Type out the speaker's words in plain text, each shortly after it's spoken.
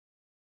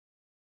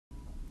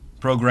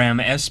Program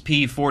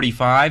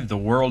SP45, The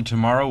World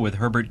Tomorrow with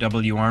Herbert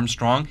W.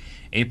 Armstrong,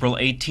 April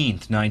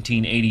 18th,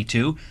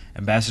 1982.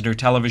 Ambassador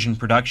Television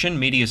Production,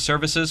 Media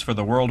Services for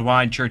the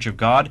Worldwide Church of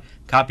God,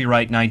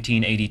 copyright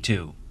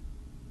 1982.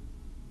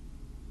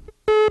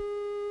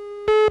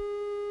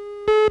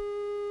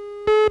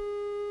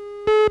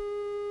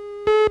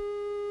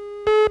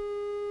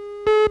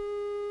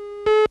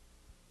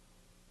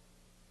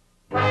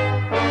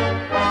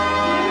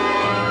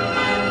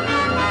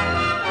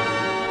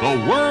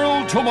 The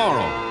World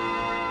Tomorrow.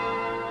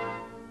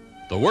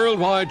 The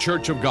Worldwide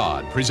Church of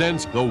God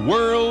presents The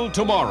World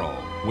Tomorrow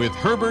with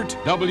Herbert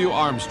W.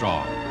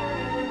 Armstrong.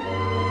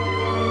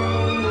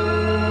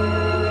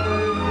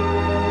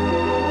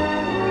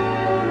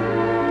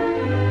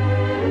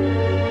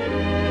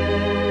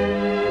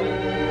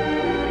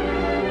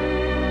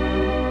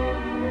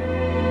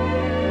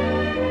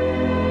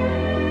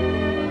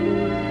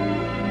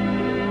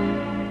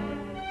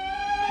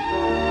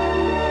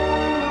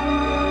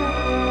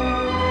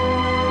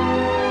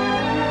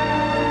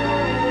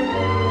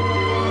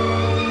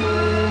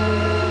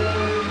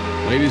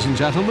 Ladies and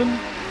gentlemen,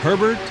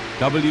 Herbert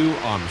W.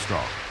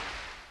 Armstrong.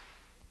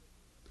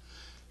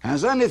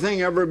 Has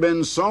anything ever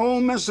been so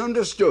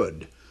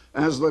misunderstood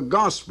as the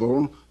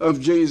gospel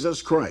of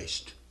Jesus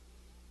Christ?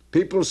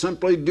 People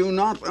simply do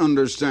not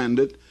understand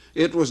it.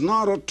 It was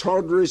not a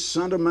tawdry,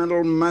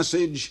 sentimental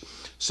message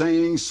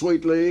saying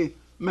sweetly,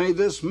 "May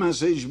this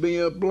message be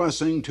a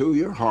blessing to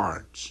your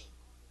hearts."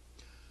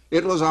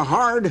 It was a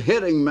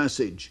hard-hitting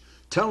message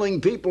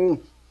telling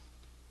people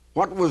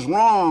what was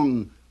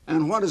wrong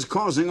and what is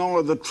causing all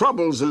of the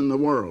troubles in the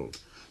world.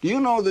 Do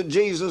you know that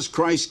Jesus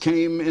Christ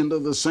came into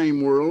the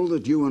same world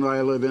that you and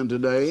I live in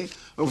today?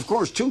 Of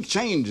course, two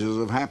changes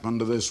have happened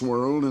to this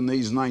world in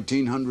these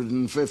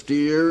 1950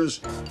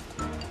 years.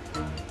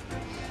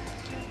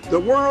 The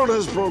world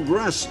has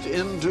progressed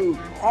into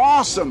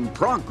awesome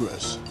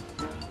progress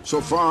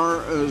so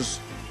far as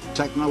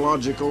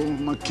technological,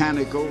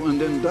 mechanical,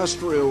 and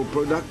industrial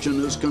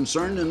production is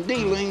concerned in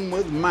dealing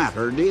with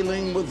matter,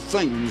 dealing with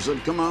things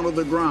that come out of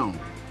the ground.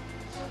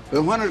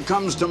 But when it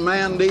comes to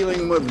man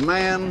dealing with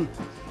man,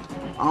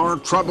 our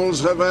troubles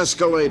have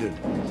escalated.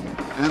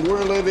 And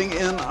we're living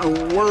in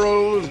a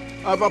world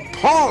of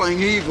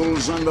appalling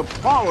evils and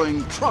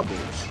appalling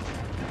troubles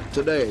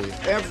today,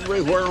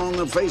 everywhere on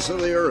the face of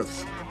the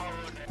earth.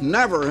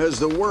 Never has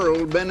the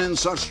world been in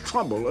such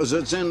trouble as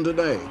it's in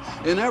today,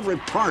 in every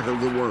part of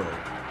the world.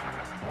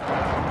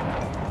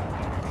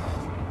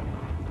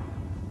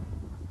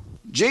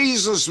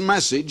 Jesus'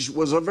 message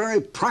was a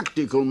very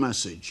practical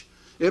message.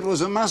 It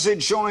was a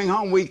message showing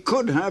how we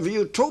could have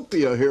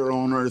utopia here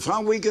on earth,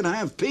 how we could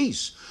have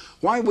peace,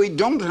 why we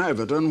don't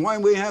have it, and why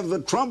we have the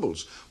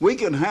troubles. We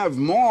could have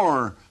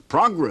more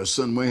progress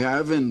than we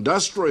have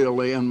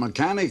industrially and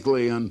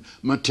mechanically and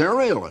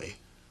materially.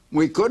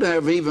 We could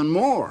have even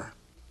more,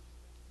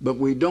 but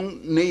we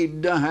don't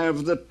need to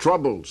have the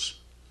troubles.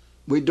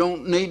 We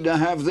don't need to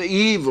have the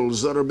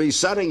evils that are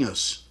besetting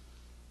us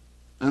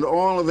and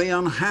all of the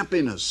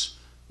unhappiness,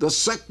 the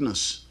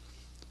sickness,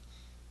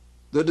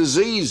 the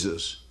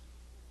diseases,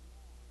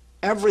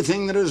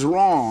 everything that is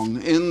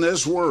wrong in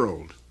this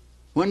world.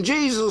 When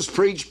Jesus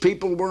preached,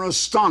 people were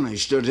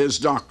astonished at his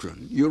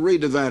doctrine. You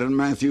read of that in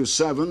Matthew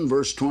 7,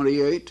 verse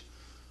 28.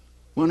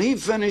 When he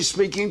finished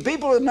speaking,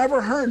 people had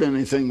never heard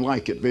anything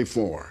like it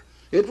before.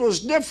 It was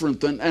different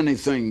than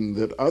anything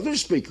that other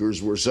speakers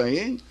were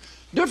saying,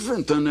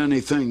 different than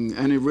anything,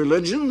 any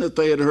religion that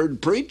they had heard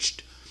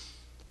preached,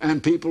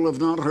 and people have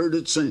not heard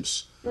it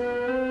since.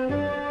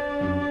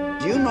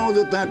 Do you know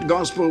that that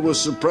gospel was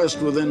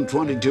suppressed within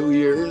 22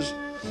 years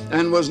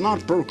and was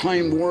not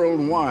proclaimed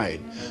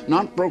worldwide,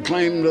 not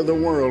proclaimed to the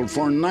world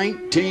for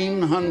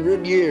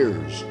 1900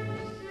 years?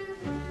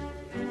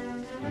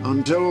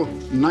 Until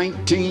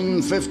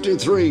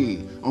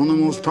 1953, on the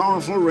most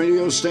powerful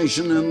radio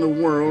station in the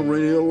world,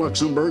 Radio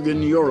Luxembourg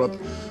in Europe,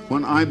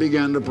 when I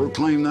began to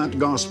proclaim that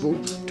gospel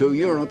to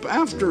Europe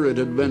after it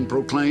had been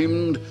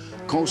proclaimed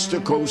coast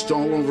to coast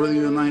all over the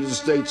United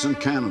States and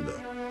Canada.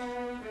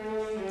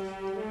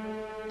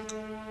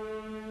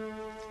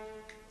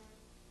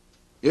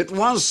 It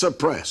was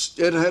suppressed.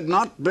 It had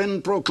not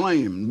been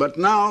proclaimed. But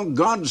now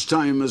God's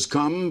time has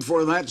come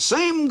for that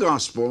same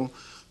gospel,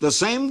 the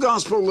same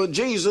gospel that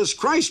Jesus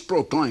Christ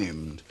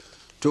proclaimed,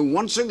 to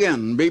once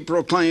again be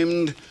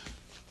proclaimed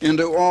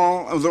into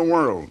all of the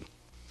world.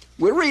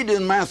 We read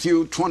in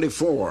Matthew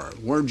 24,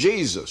 where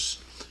Jesus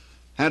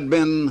had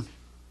been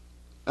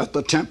at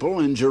the temple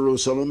in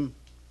Jerusalem,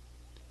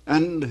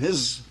 and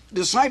his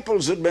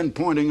disciples had been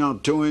pointing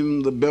out to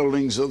him the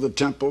buildings of the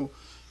temple,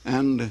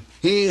 and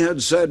he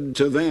had said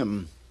to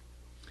them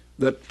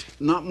that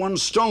not one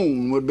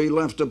stone would be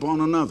left upon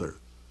another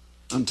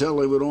until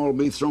they would all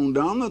be thrown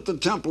down, that the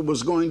temple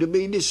was going to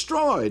be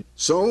destroyed.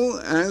 So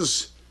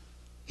as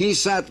he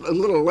sat a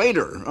little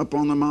later up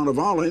on the Mount of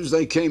Olives,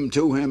 they came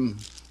to him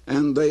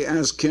and they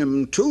asked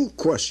him two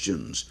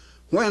questions.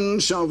 When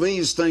shall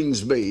these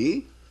things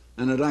be?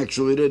 and it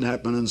actually did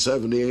happen in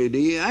 70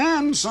 A.D.,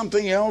 and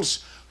something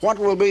else, what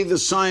will be the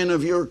sign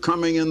of your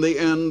coming in the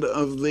end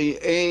of the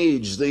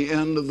age, the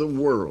end of the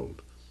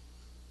world?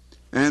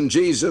 And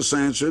Jesus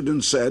answered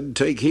and said,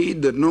 take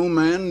heed that no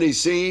man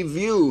deceive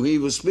you. He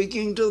was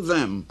speaking to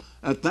them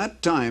at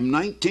that time,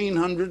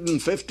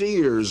 1950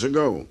 years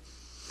ago.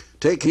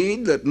 Take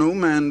heed that no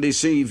man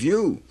deceive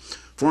you,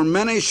 for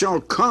many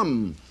shall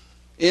come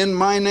in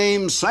my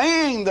name,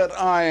 saying that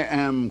I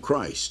am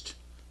Christ,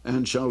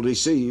 and shall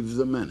deceive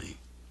the many.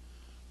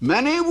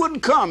 Many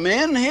would come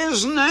in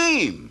his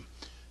name.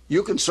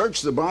 You can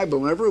search the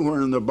Bible.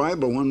 Everywhere in the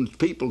Bible, when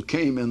people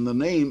came in the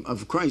name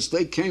of Christ,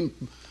 they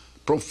came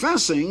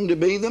professing to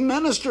be the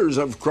ministers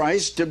of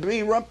Christ, to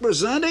be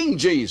representing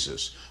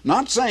Jesus.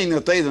 Not saying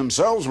that they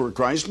themselves were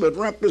Christ, but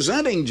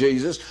representing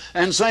Jesus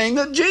and saying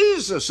that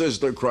Jesus is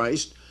the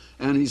Christ.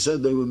 And he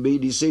said they would be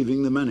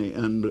deceiving the many.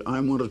 And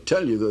I want to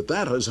tell you that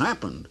that has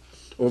happened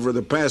over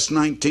the past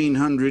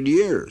 1900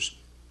 years.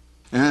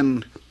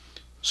 And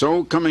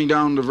so, coming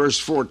down to verse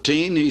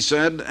 14, he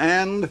said,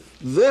 and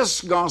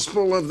this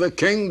gospel of the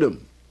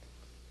kingdom.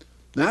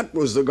 That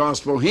was the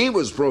gospel he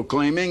was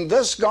proclaiming.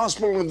 This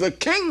gospel of the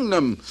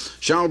kingdom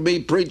shall be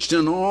preached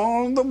in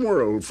all the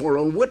world for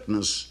a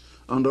witness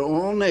unto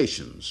all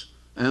nations.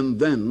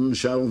 And then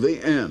shall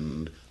the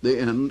end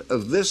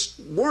of this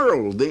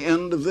world, the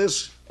end of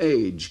this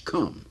age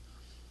come.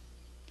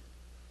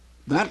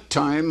 That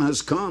time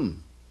has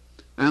come.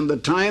 And the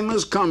time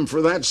has come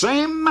for that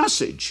same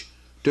message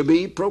to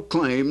be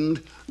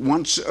proclaimed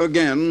once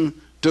again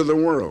to the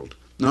world.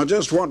 Now,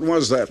 just what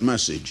was that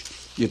message?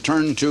 You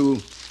turn to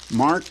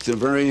Mark, the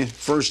very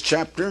first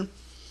chapter,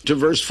 to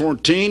verse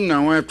 14.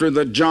 Now, after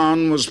that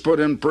John was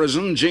put in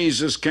prison,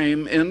 Jesus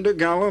came into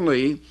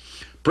Galilee,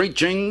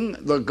 preaching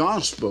the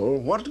gospel.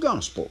 What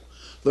gospel?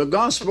 The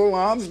gospel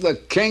of the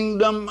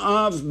kingdom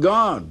of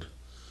God.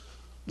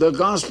 The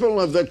gospel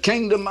of the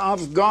kingdom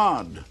of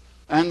God.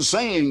 And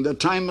saying, the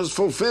time is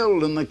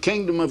fulfilled and the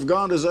kingdom of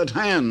God is at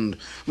hand.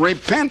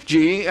 Repent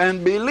ye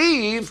and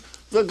believe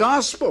the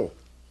gospel.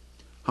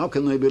 How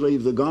can they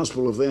believe the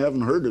gospel if they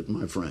haven't heard it,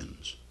 my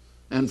friends?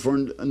 And for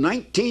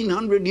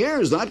 1900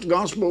 years, that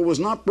gospel was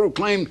not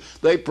proclaimed.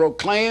 They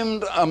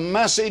proclaimed a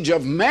message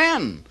of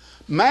man,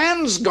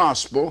 man's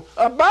gospel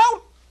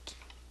about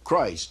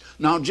Christ.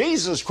 Now,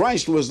 Jesus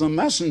Christ was the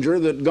messenger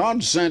that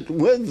God sent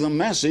with the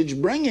message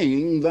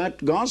bringing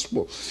that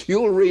gospel.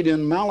 You'll read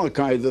in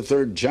Malachi, the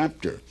 3rd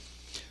chapter,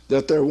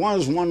 that there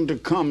was one to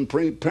come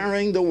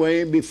preparing the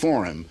way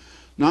before him.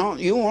 Now,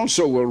 you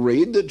also will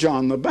read that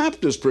John the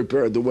Baptist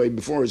prepared the way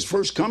before his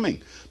first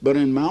coming. But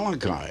in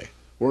Malachi,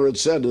 where it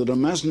said that a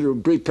messenger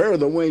would prepare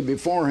the way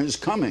before his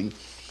coming,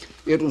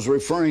 it was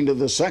referring to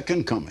the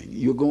second coming.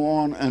 You go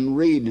on and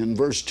read in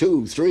verse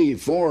 2, 3,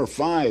 4,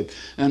 5,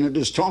 and it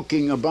is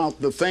talking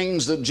about the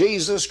things that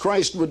Jesus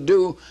Christ would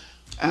do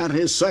at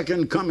his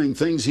second coming,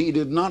 things he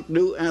did not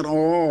do at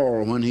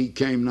all when he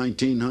came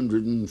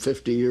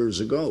 1950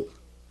 years ago.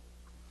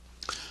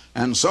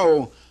 And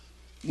so,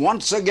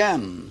 once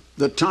again,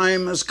 the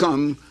time has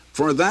come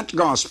for that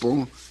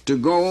gospel to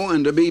go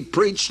and to be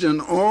preached in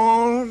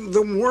all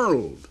the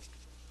world,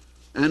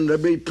 and to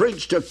be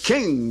preached to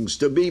kings,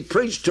 to be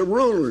preached to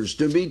rulers,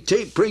 to be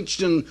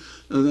preached in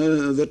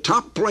the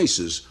top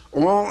places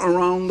all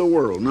around the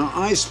world. Now,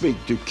 I speak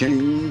to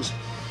kings,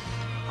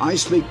 I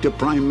speak to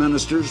prime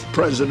ministers,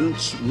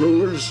 presidents,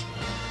 rulers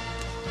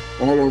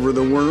all over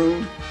the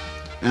world,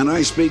 and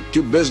I speak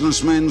to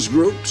businessmen's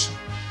groups,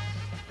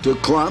 to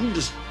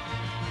clubs,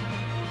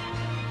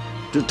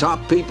 to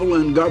top people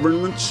in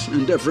governments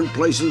in different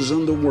places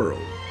in the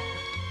world.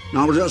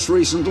 Now, just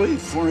recently,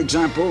 for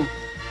example,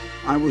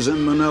 I was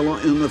in Manila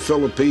in the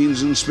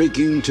Philippines and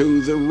speaking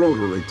to the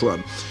Rotary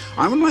Club.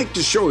 I would like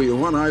to show you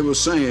what I was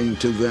saying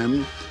to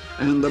them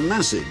and the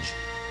message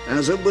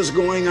as it was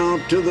going out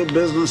to the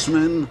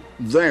businessmen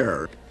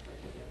there.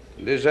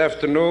 This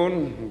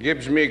afternoon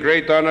gives me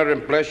great honor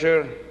and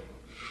pleasure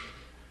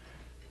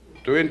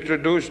to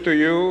introduce to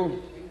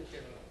you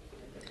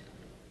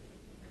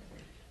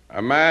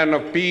a man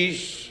of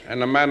peace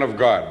and a man of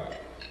God.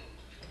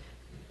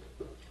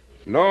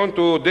 Known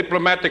to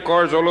diplomatic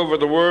corps all over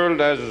the world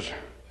as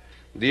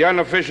the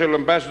unofficial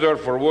ambassador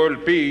for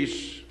world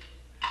peace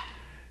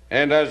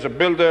and as a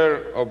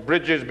builder of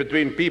bridges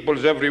between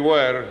peoples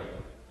everywhere,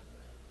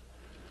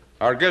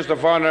 our guest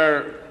of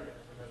honor,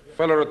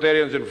 fellow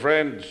Rotarians and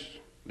friends,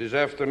 this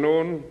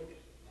afternoon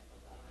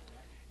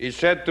is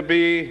said to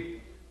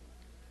be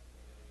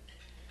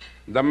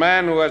the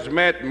man who has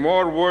met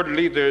more world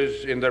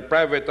leaders in their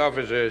private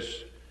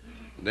offices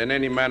than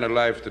any man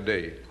alive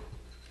today.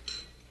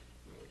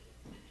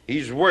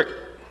 He's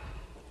worked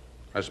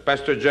as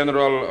Pastor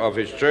General of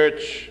his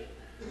church,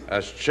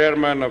 as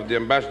Chairman of the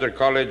Ambassador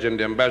College and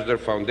the Ambassador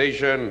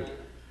Foundation,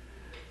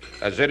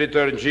 as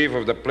Editor-in-Chief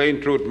of the Plain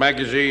Truth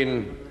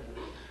magazine,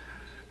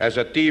 as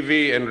a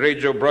TV and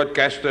radio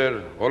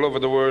broadcaster all over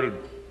the world.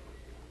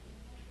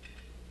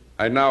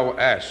 I now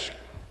ask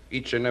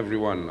each and every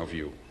one of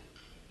you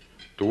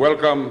to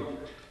welcome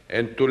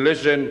and to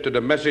listen to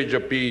the message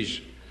of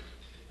peace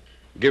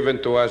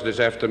given to us this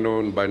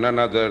afternoon by none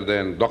other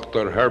than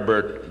Dr.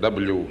 Herbert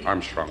W.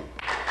 Armstrong.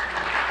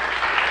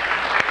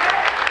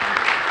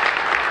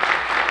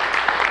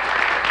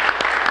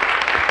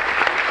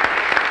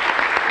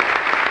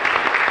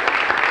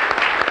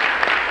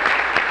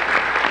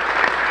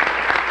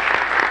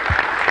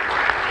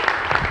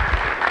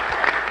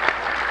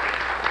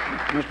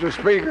 Mr.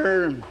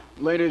 Speaker,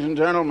 ladies and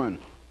gentlemen,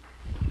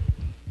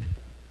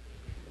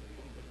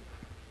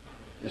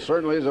 it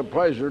certainly is a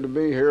pleasure to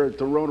be here at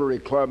the Rotary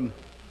Club.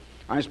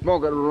 I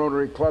spoke at a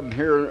Rotary Club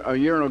here a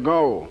year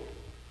ago,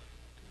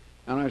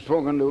 and I've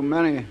spoken to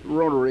many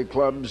Rotary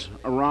Clubs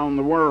around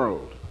the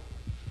world.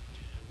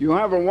 You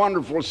have a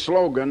wonderful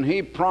slogan,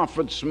 "He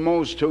profits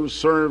most who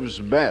serves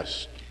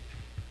best."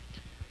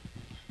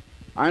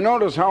 I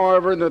notice,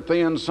 however, that the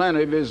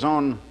incentive is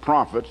on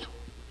profit,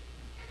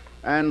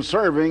 and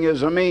serving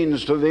is a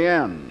means to the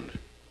end.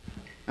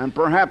 And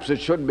perhaps it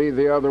should be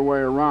the other way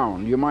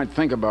around. You might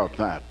think about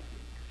that.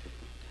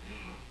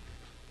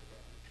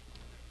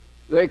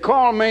 They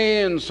call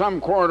me in some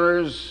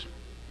quarters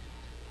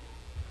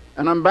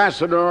an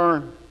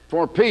ambassador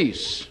for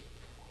peace,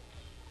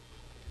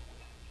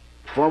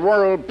 for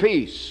world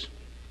peace.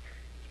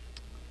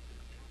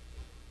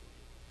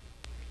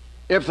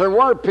 If there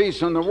were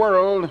peace in the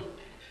world,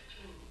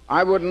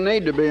 I wouldn't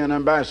need to be an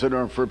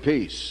ambassador for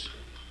peace.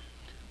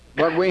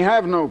 But we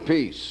have no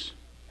peace.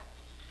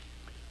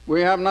 We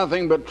have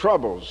nothing but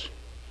troubles.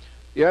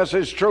 Yes,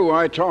 it's true,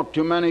 I talk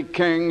to many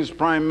kings,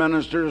 prime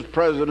ministers,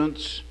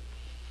 presidents,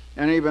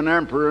 and even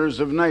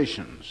emperors of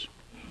nations.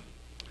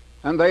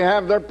 And they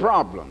have their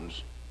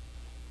problems.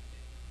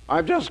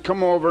 I've just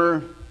come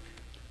over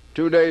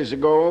 2 days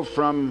ago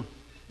from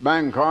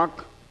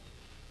Bangkok,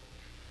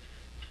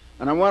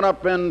 and I went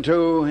up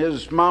into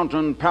his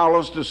mountain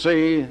palace to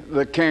see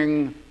the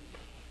king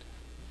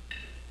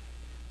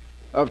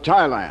of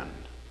Thailand.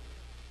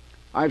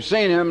 I've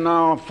seen him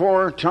now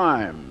 4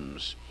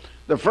 times.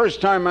 The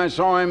first time I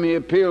saw him, he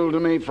appealed to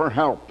me for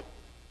help.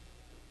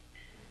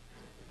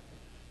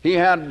 He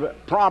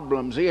had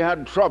problems, he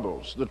had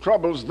troubles. The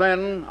troubles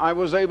then, I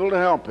was able to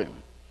help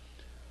him.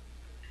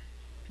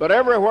 But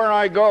everywhere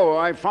I go,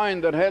 I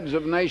find that heads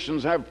of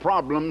nations have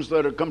problems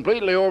that are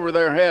completely over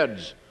their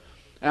heads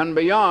and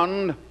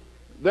beyond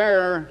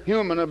their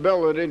human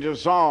ability to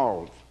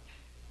solve.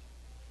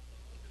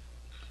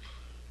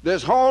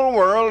 This whole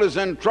world is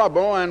in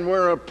trouble, and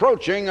we're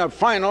approaching a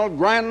final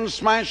grand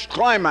smash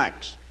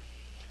climax.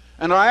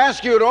 And I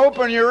ask you to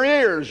open your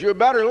ears. You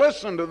better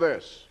listen to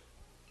this,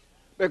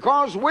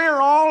 because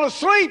we're all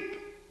asleep.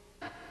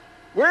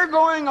 We're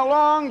going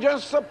along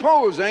just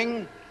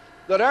supposing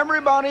that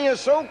everybody is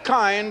so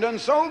kind and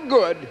so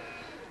good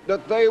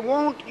that they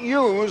won't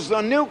use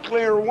the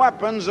nuclear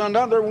weapons and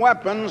other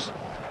weapons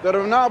that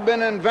have now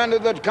been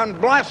invented that can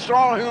blast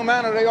all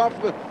humanity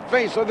off the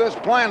face of this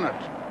planet.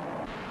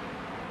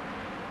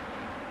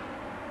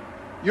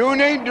 You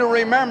need to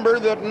remember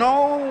that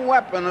no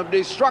weapon of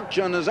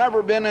destruction has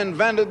ever been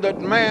invented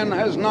that man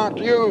has not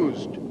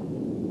used,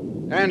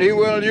 and he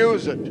will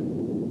use it.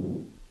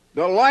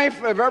 The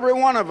life of every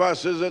one of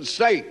us is at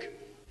stake,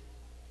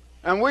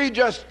 and we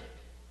just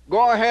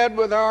go ahead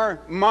with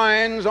our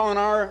minds on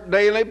our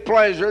daily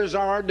pleasures,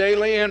 our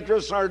daily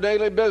interests, our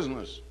daily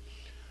business,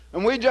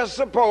 and we just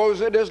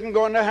suppose it isn't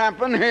going to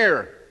happen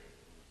here.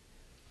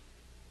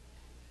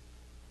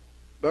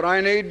 But I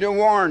need to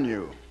warn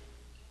you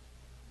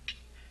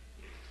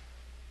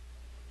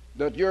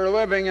that you're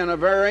living in a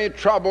very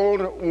troubled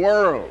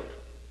world.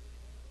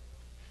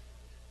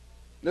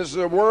 This is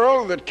a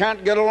world that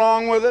can't get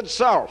along with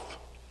itself.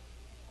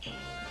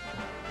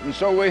 And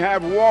so we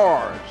have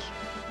wars.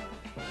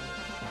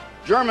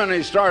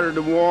 Germany started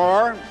a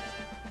war.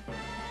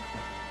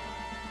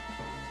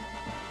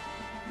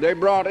 They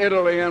brought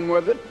Italy in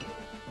with it.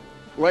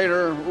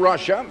 Later,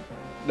 Russia.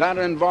 That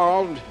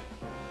involved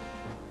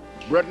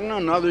Britain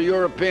and other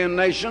European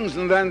nations,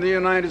 and then the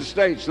United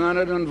States. And then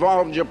it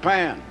involved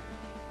Japan.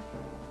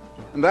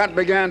 And that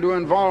began to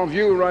involve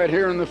you right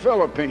here in the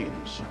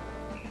Philippines.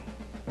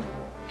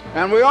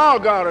 And we all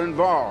got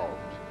involved.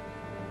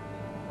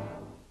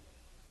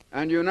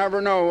 And you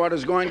never know what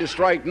is going to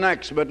strike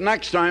next, but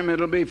next time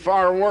it'll be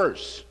far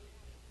worse.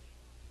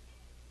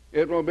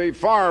 It will be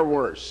far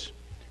worse.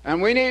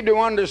 And we need to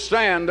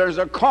understand there's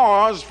a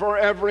cause for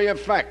every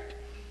effect.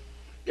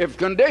 If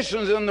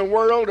conditions in the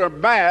world are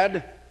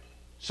bad,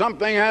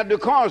 something had to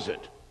cause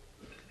it.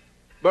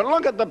 But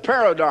look at the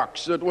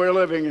paradox that we're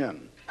living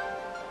in.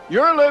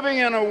 You're living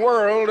in a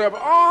world of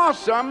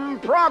awesome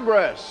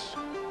progress.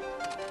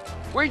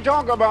 We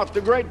talk about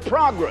the great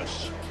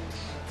progress.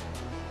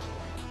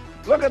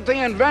 Look at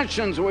the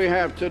inventions we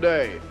have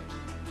today.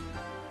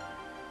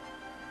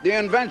 The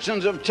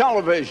inventions of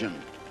television,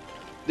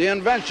 the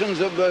inventions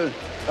of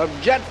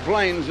jet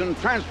planes and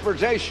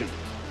transportation.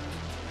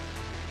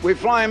 We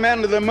fly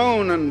men to the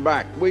moon and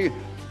back. We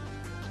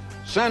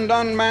send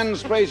unmanned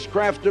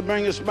spacecraft to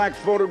bring us back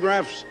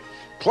photographs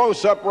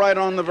close up right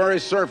on the very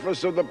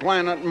surface of the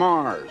planet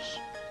Mars.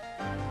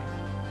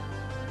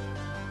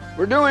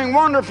 We're doing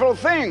wonderful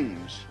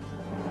things.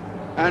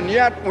 And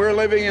yet we're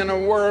living in a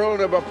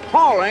world of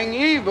appalling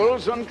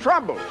evils and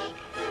troubles,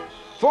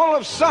 full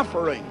of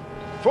suffering,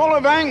 full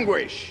of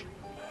anguish.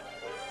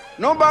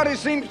 Nobody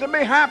seems to be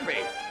happy.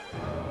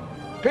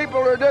 People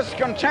are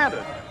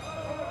discontented.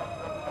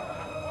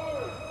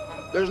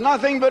 There's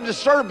nothing but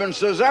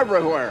disturbances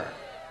everywhere.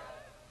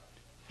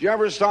 Do you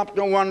ever stop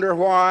to wonder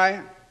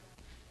why?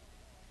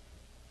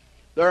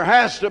 There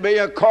has to be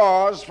a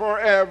cause for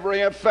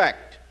every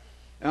effect.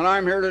 And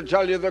I'm here to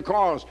tell you the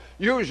cause.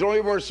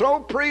 Usually we're so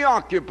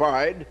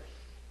preoccupied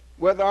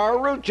with our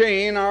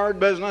routine, our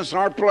business,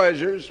 our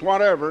pleasures,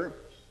 whatever,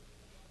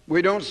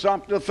 we don't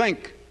stop to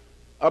think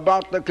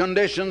about the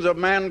conditions of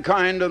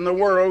mankind and the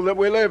world that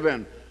we live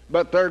in.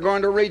 But they're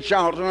going to reach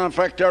out and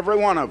affect every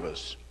one of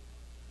us.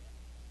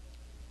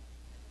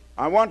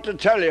 I want to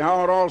tell you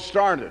how it all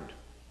started.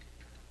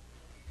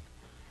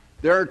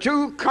 There are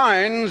two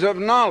kinds of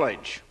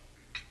knowledge.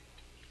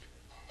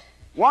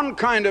 One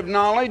kind of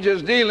knowledge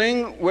is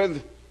dealing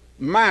with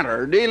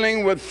matter,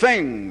 dealing with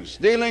things,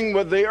 dealing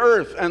with the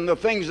earth and the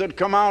things that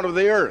come out of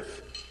the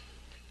earth.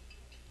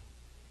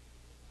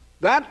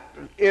 That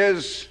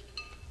is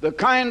the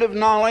kind of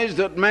knowledge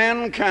that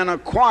man can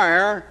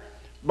acquire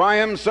by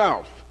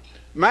himself.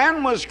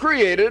 Man was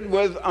created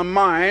with a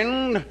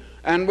mind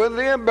and with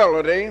the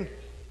ability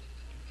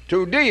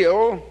to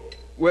deal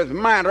with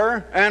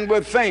matter and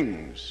with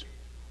things.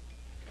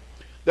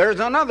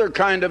 There's another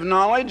kind of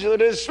knowledge that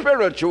is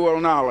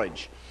spiritual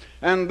knowledge,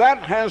 and that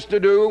has to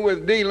do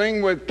with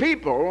dealing with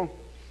people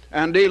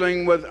and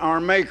dealing with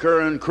our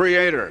Maker and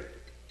Creator.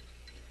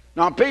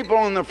 Now,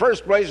 people in the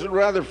first place would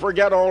rather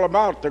forget all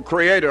about the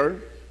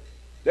Creator.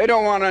 They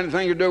don't want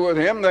anything to do with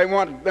Him. They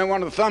want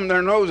to thumb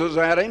their noses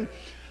at Him.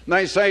 And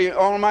they say,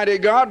 Almighty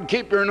God,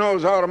 keep your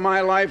nose out of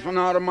my life and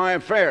out of my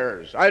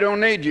affairs. I don't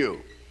need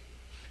you.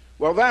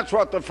 Well, that's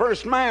what the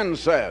first man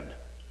said.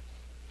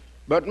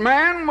 But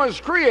man was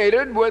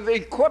created with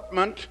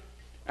equipment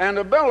and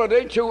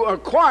ability to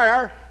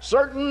acquire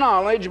certain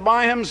knowledge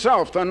by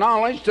himself, the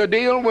knowledge to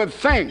deal with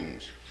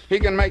things. He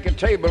can make a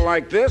table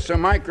like this, a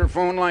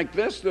microphone like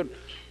this that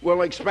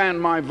will expand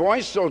my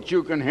voice so that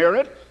you can hear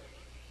it.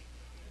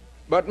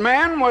 But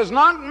man was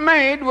not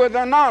made with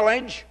the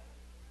knowledge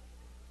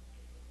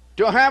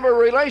to have a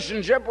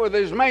relationship with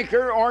his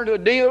Maker or to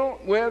deal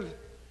with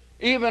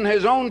even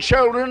his own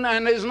children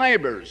and his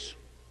neighbors.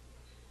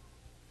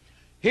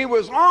 He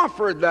was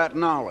offered that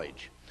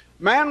knowledge.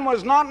 Man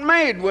was not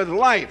made with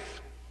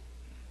life.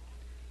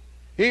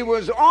 He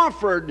was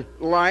offered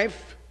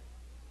life,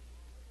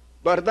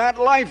 but that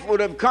life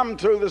would have come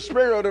through the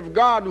Spirit of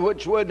God,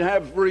 which would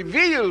have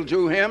revealed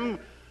to him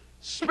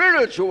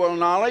spiritual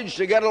knowledge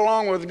to get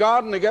along with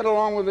God and to get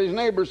along with his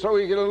neighbors so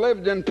he could have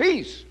lived in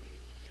peace.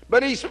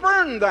 But he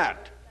spurned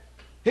that.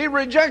 He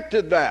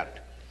rejected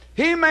that.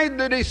 He made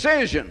the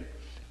decision.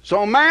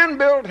 So man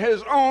built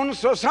his own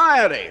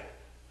society.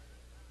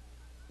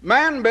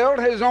 Man built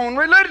his own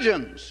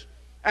religions.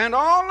 And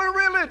all the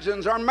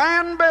religions are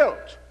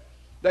man-built.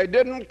 They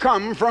didn't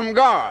come from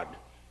God.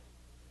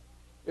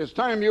 It's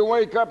time you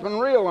wake up and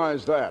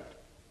realize that.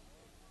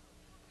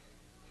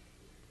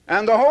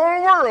 And the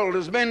whole world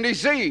has been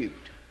deceived.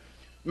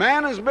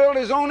 Man has built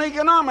his own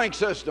economic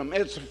system.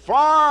 It's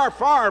far,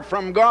 far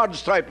from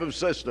God's type of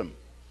system.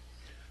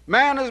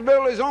 Man has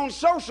built his own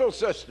social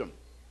system.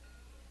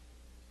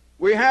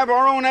 We have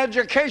our own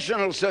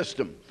educational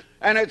system,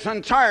 and it's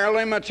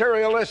entirely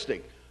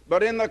materialistic.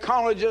 But in the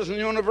colleges and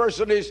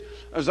universities,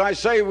 as I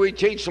say, we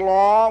teach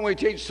law, we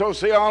teach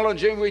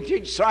sociology, we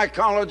teach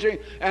psychology,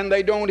 and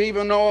they don't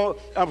even know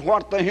of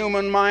what the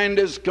human mind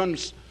is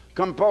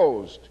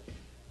composed.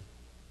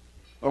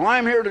 Well,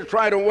 I'm here to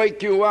try to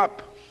wake you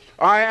up.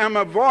 I am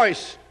a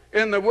voice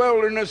in the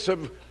wilderness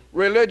of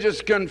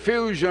religious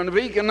confusion, of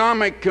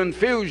economic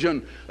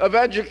confusion, of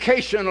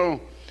educational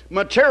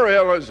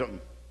materialism,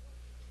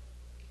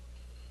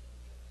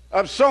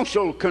 of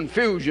social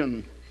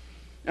confusion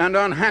and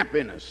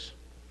unhappiness,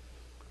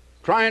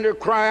 trying to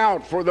cry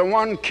out for the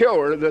one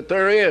cure that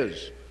there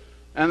is,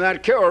 and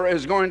that cure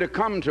is going to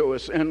come to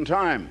us in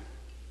time.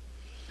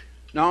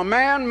 Now,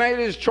 man made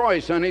his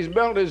choice, and he's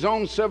built his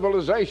own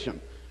civilization.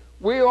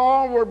 We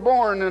all were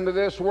born into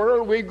this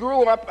world. We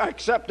grew up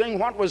accepting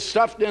what was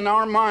stuffed in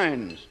our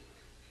minds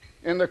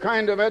in the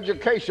kind of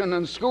education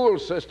and school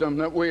system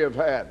that we have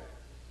had.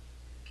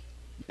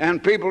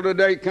 And people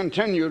today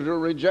continue to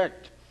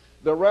reject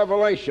the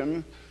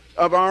revelation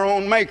of our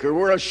own Maker.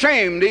 We're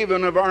ashamed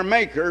even of our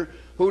Maker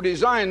who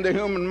designed the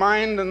human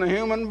mind and the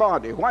human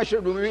body. Why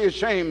should we be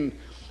ashamed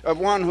of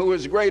one who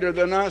is greater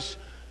than us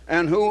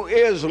and who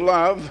is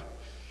love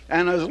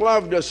and has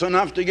loved us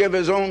enough to give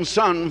his own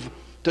Son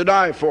to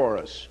die for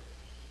us,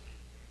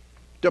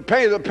 to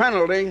pay the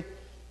penalty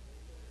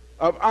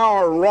of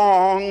our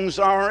wrongs,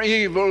 our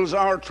evils,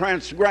 our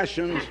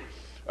transgressions,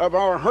 of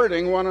our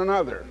hurting one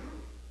another?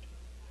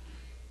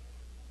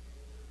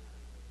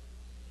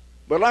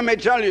 But let me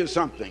tell you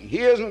something.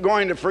 He isn't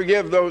going to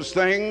forgive those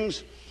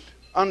things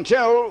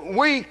until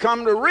we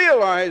come to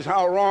realize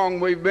how wrong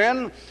we've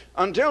been,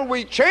 until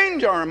we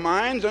change our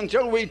minds,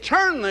 until we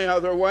turn the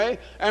other way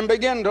and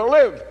begin to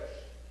live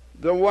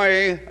the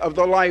way of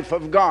the life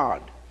of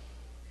God.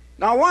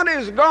 Now, what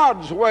is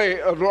God's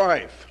way of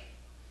life?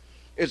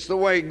 It's the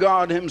way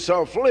God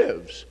himself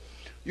lives.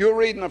 You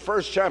read in the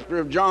first chapter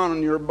of John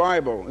in your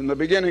Bible, in the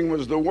beginning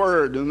was the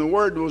Word, and the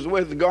Word was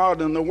with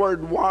God, and the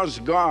Word was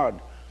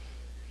God.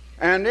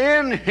 And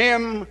in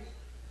him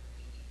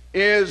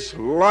is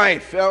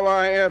life,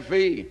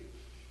 L-I-F-E.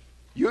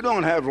 You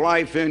don't have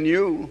life in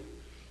you.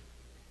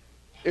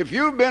 If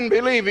you've been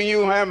believing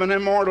you have an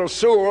immortal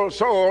soul,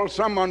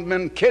 someone's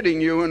been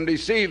kidding you and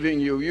deceiving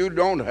you. You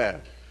don't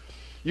have.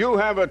 You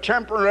have a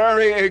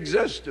temporary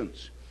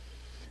existence.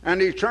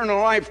 And eternal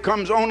life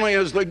comes only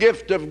as the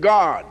gift of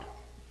God.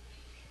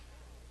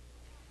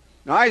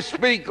 Now, I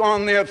speak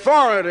on the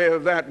authority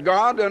of that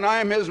God, and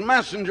I am his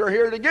messenger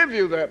here to give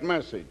you that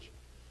message.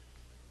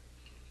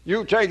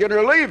 You take it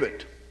or leave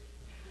it.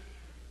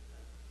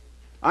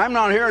 I'm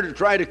not here to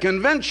try to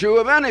convince you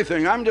of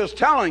anything. I'm just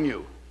telling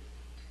you.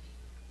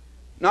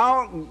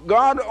 Now,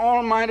 God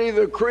Almighty,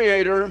 the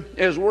Creator,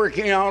 is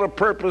working out a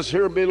purpose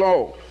here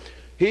below.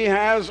 He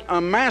has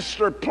a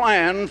master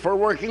plan for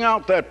working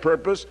out that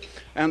purpose,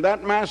 and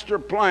that master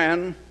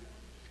plan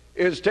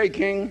is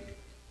taking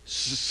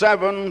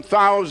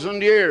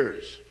 7,000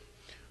 years.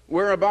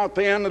 We're about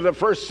the end of the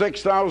first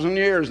 6,000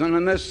 years, and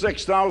in this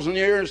 6,000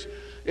 years,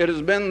 it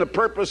has been the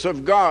purpose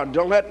of God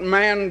to let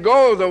man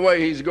go the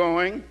way he's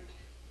going,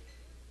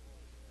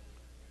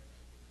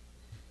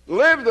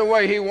 live the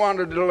way he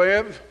wanted to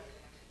live,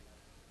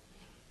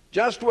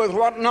 just with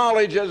what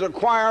knowledge is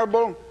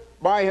acquirable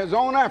by his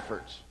own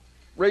efforts,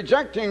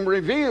 rejecting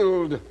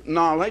revealed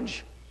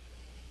knowledge,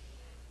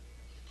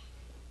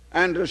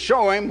 and to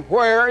show him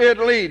where it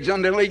leads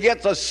until he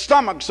gets a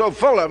stomach so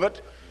full of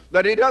it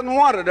that he doesn't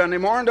want it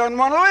anymore and doesn't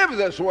want to live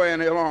this way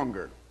any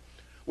longer.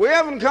 We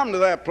haven't come to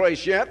that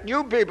place yet.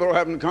 You people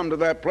haven't come to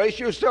that place.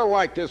 You still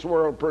like this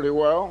world pretty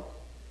well.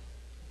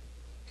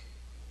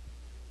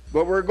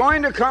 But we're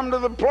going to come to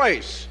the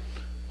place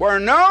where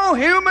no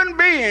human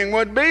being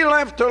would be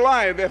left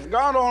alive if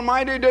God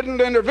Almighty didn't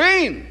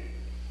intervene.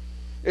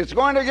 It's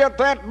going to get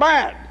that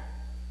bad.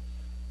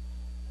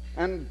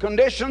 And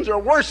conditions are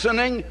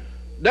worsening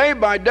day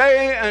by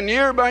day and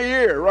year by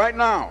year right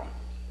now.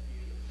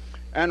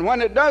 And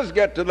when it does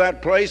get to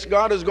that place,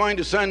 God is going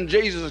to send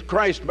Jesus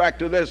Christ back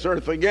to this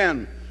earth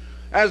again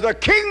as the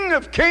King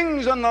of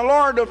Kings and the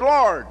Lord of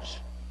Lords.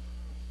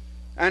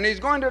 And he's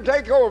going to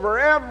take over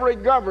every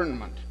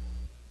government.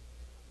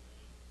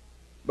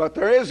 But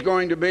there is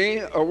going to be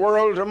a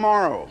world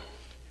tomorrow,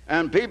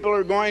 and people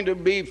are going to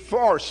be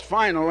forced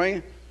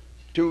finally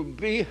to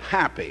be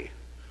happy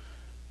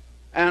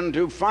and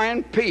to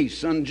find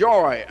peace and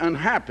joy and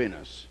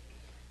happiness.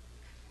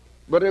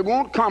 But it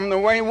won't come the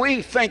way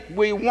we think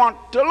we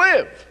want to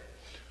live.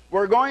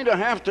 We're going to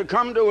have to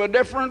come to a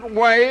different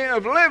way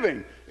of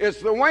living.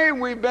 It's the way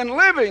we've been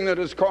living that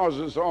has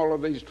caused us all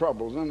of these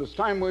troubles, and it's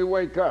time we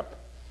wake up.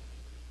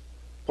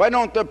 Why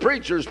don't the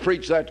preachers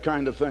preach that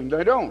kind of thing?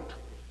 They don't.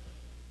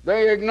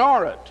 They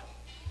ignore it.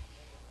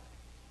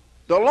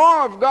 The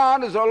law of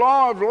God is a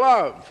law of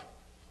love.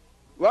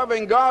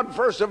 Loving God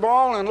first of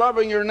all and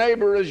loving your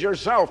neighbor as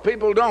yourself.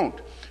 People don't.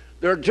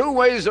 There are two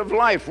ways of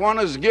life. One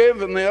is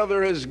give and the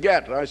other is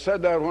get. I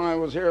said that when I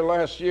was here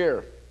last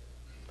year.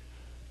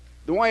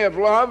 The way of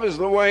love is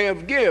the way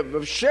of give,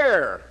 of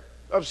share,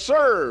 of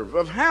serve,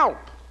 of help.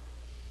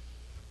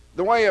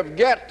 The way of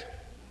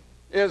get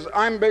is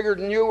I'm bigger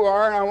than you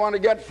are and I want to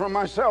get from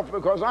myself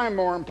because I'm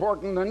more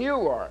important than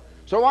you are.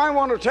 So I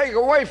want to take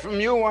away from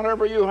you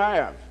whatever you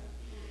have.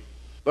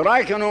 But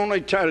I can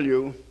only tell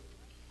you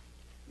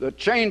that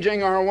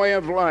changing our way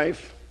of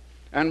life,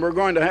 and we're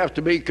going to have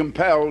to be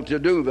compelled to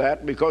do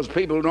that because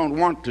people don't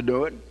want to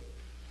do it,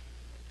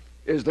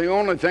 is the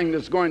only thing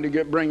that's going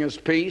to bring us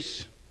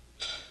peace.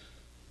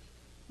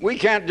 We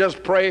can't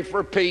just pray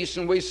for peace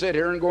and we sit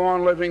here and go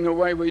on living the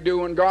way we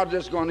do and God's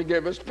just going to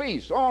give us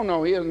peace. Oh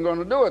no, he isn't going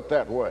to do it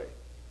that way.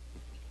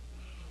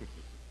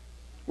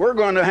 We're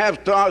going to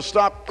have to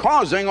stop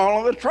causing all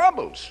of the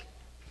troubles.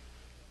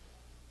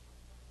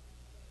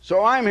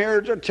 So I'm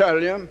here to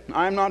tell you,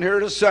 I'm not here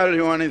to sell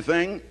you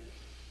anything.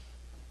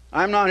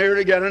 I'm not here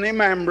to get any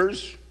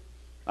members.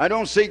 I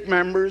don't seek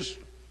members.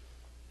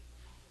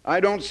 I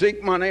don't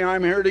seek money.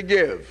 I'm here to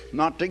give,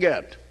 not to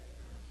get.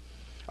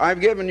 I've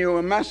given you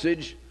a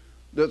message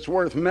that's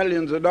worth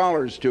millions of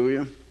dollars to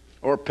you,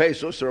 or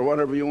pesos, or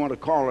whatever you want to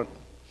call it.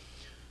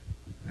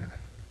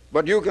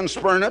 But you can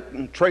spurn it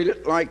and treat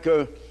it like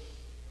an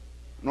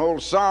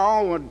old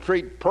sow would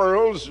treat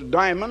pearls,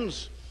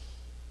 diamonds,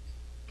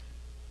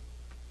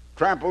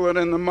 trample it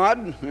in the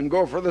mud, and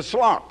go for the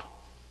slop.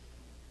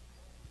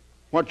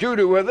 What you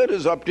do with it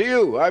is up to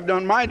you. I've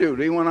done my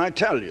duty when I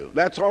tell you.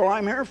 That's all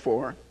I'm here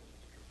for.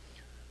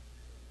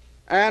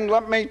 And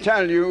let me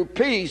tell you,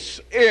 peace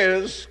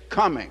is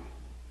coming.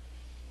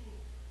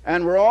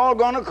 And we're all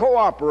going to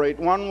cooperate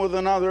one with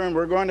another, and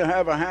we're going to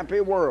have a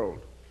happy world.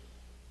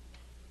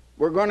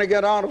 We're going to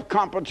get out of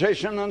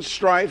competition and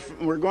strife,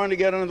 and we're going to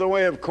get into the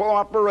way of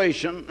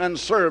cooperation and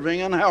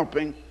serving and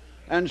helping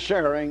and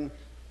sharing,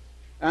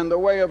 and the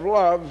way of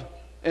love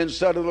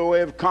instead of the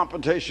way of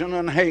competition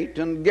and hate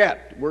and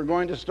get. We're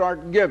going to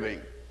start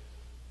giving.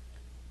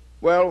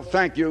 Well,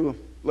 thank you,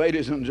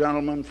 ladies and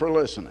gentlemen, for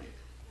listening.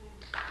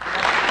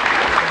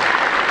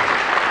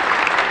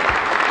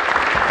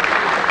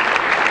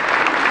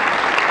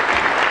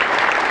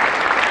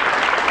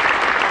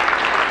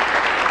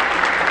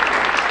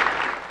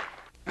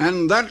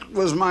 And that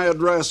was my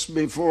address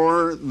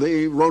before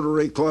the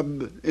Rotary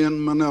Club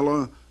in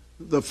Manila,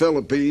 the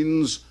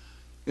Philippines,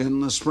 in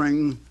the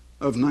spring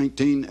of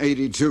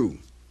 1982.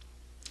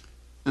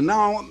 And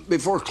now,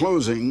 before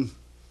closing,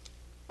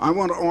 I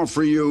want to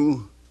offer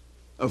you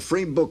a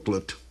free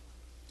booklet.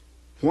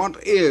 What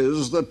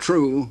is the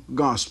true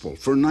gospel?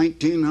 For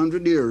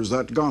 1900 years,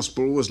 that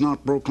gospel was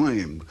not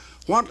proclaimed.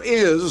 What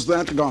is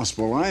that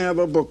gospel? I have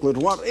a booklet.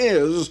 What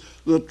is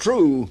the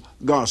true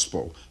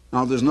gospel?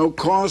 Now, there's no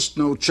cost,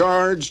 no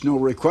charge, no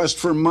request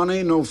for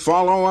money, no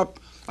follow-up.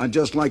 I'd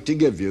just like to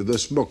give you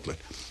this booklet.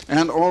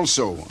 And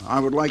also, I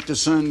would like to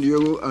send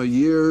you a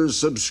year's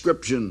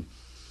subscription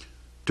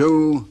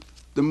to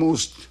the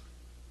most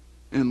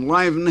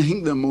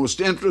enlivening, the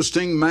most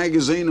interesting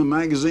magazine, a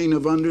magazine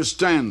of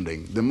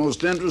understanding, the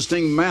most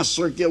interesting mass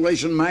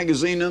circulation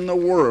magazine in the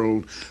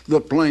world, The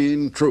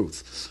Plain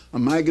Truth. A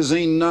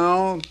magazine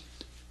now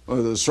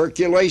with a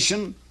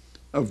circulation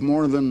of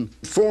more than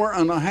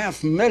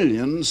 4.5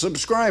 million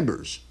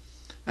subscribers,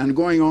 and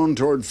going on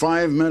toward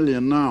 5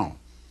 million now,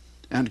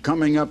 and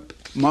coming up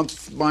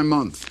month by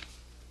month.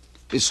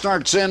 It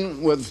starts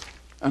in with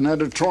an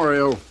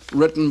editorial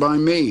written by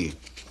me,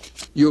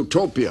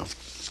 Utopia,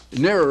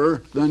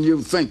 nearer than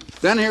you think.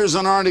 Then here's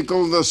an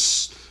article, the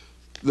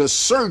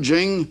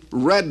surging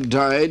red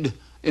tide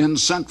in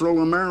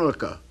Central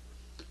America.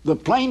 The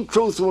Plain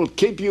Truth will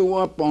keep you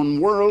up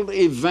on world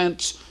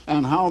events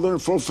and how they're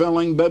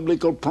fulfilling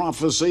biblical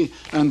prophecy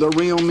and the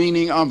real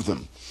meaning of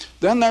them.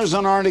 Then there's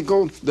an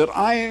article that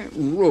I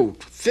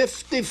wrote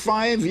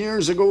 55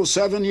 years ago,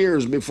 7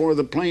 years before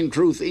the Plain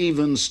Truth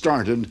even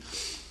started.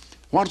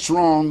 What's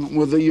wrong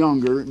with the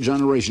younger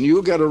generation?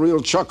 You'll get a real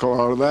chuckle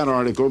out of that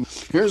article.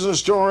 Here's a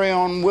story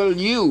on, will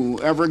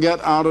you ever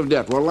get out of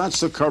debt? Well,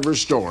 that's the cover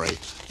story.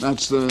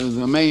 That's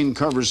the main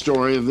cover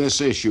story of this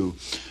issue.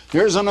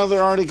 Here's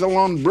another article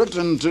on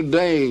Britain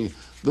today,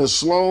 the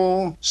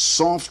slow,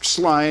 soft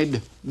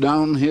slide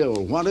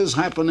downhill. What is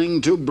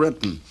happening to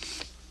Britain?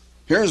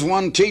 Here's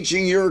one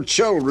teaching your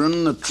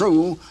children the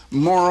true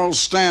moral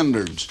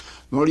standards.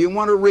 Well, you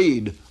want to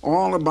read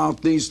all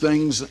about these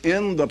things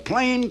in the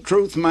Plain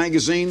Truth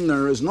magazine.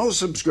 There is no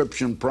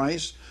subscription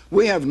price.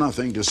 We have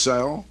nothing to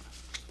sell.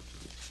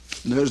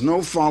 There's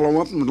no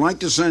follow-up. We'd like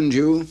to send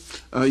you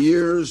a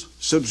year's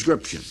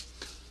subscription.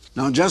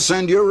 Now, just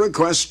send your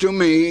request to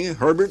me,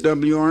 Herbert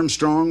W.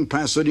 Armstrong,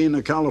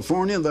 Pasadena,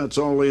 California. That's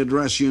all the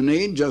address you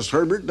need. Just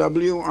Herbert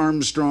W.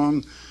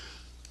 Armstrong,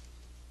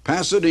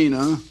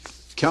 Pasadena,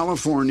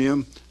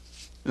 California,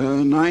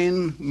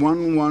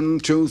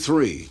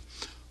 91123.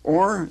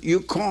 Or you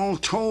call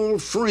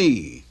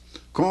toll-free.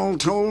 Call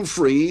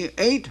toll-free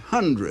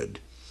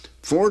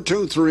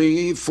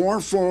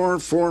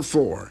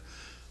 800-423-4444.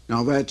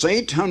 Now that's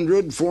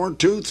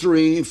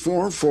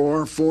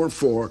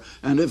 800-423-4444,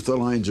 and if the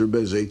lines are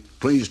busy,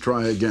 please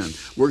try again.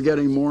 We're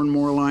getting more and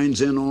more lines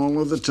in all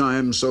of the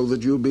time so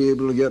that you'll be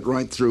able to get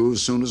right through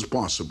as soon as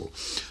possible.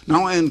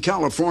 Now in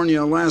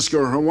California, Alaska,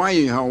 or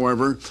Hawaii,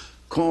 however,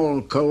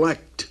 call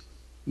collect.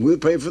 We'll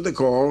pay for the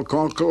call.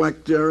 Call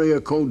collect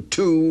area code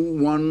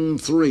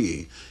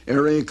 213.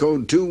 Area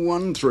code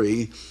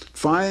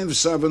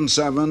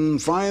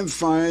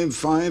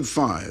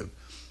 213-577-5555.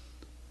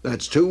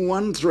 That's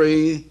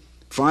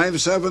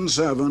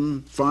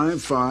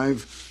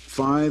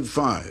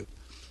 213-577-5555.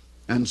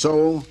 And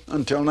so,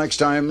 until next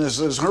time, this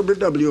is Herbert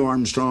W.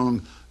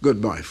 Armstrong.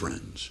 Goodbye,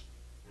 friends.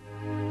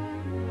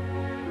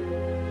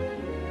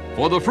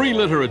 For the free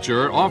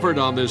literature offered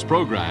on this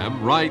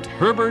program, write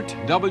Herbert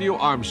W.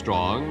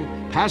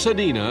 Armstrong,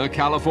 Pasadena,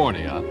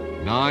 California,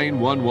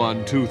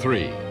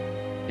 91123.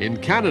 In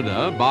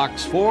Canada,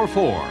 Box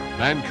 44,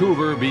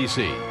 Vancouver,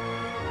 BC.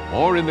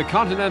 Or in the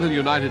continental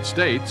United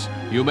States,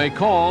 you may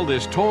call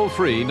this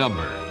toll-free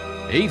number,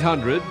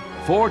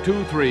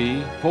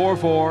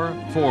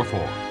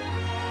 800-423-4444.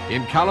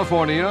 In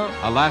California,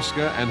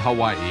 Alaska, and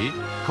Hawaii,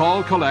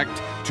 call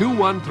collect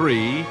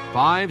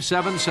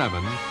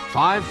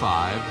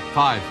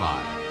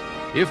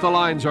 213-577-5555. If the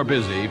lines are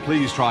busy,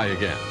 please try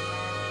again.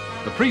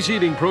 The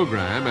preceding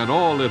program and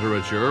all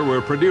literature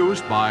were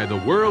produced by the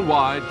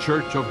Worldwide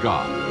Church of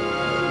God.